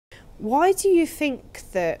Why do you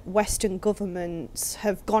think that Western governments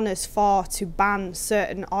have gone as far to ban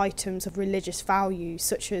certain items of religious value,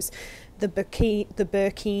 such as the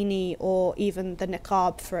burkini or even the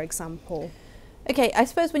niqab, for example? Okay, I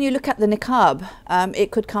suppose when you look at the niqab, it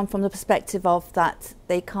could come from the perspective of that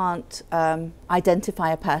they can't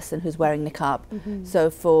identify a person who's wearing niqab. So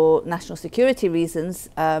for national security reasons,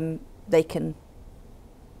 they can,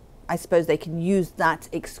 I suppose they can use that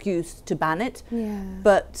excuse to ban it.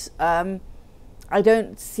 But I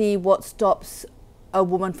don't see what stops a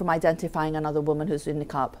woman from identifying another woman who's in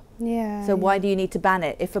niqab. So why do you need to ban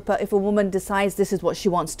it? If a woman decides this is what she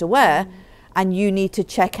wants to wear, and you need to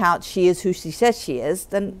check out she is who she says she is,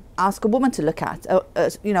 then ask a woman to look at,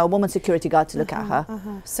 you know, a woman security guard to look at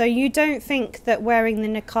her. So you don't think that wearing the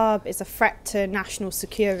niqab is a threat to national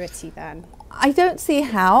security then? I don't see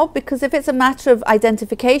how, because if it's a matter of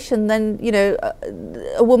identification, then, you know,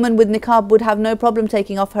 a woman with niqab would have no problem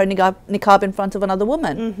taking off her niqab in front of another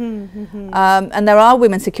woman. And there are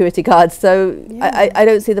women security guards, so I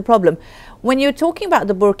don't see the problem. When you're talking about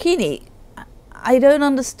the burkini, I don't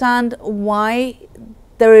understand why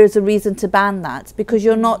there is a reason to ban that, because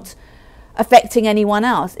you're not affecting anyone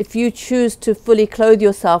else. If you choose to fully clothe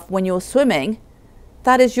yourself when you're swimming,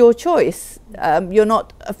 that is your choice. You're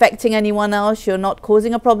not affecting anyone else, you're not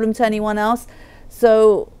causing a problem to anyone else.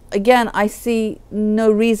 So again, I see no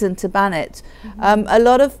reason to ban it. A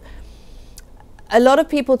lot of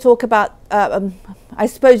people talk about, I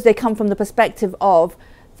suppose they come from the perspective of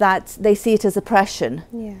that they see it as oppression,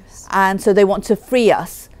 and so they want to free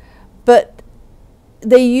us. But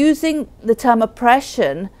they're using the term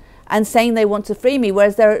oppression and saying they want to free me,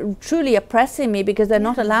 whereas they're truly oppressing me because they're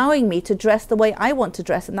not allowing me to dress the way I want to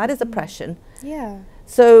dress, and that is oppression.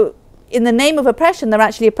 So in the name of oppression, they're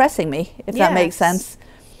actually oppressing me, if that makes sense.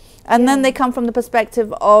 And then they come from the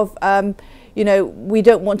perspective of, you know, we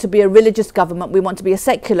don't want to be a religious government, we want to be a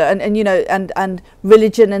secular, and you know, and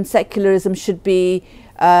religion and secularism should be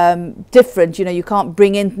different. You know, you can't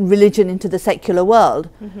bring in religion into the secular world,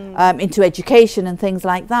 into education and things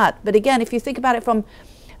like that. But again, if you think about it from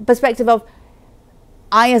perspective of,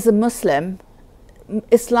 I as a Muslim,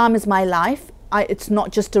 Islam is my life. It's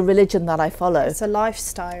not just a religion that I follow. It's a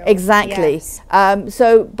lifestyle. Exactly.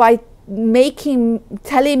 So by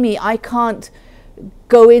telling me I can't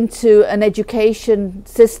go into an education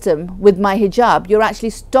system with my hijab, you're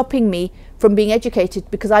actually stopping me from being educated,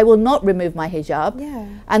 because I will not remove my hijab,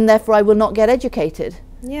 and therefore I will not get educated.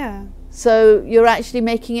 So you're actually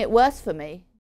making it worse for me.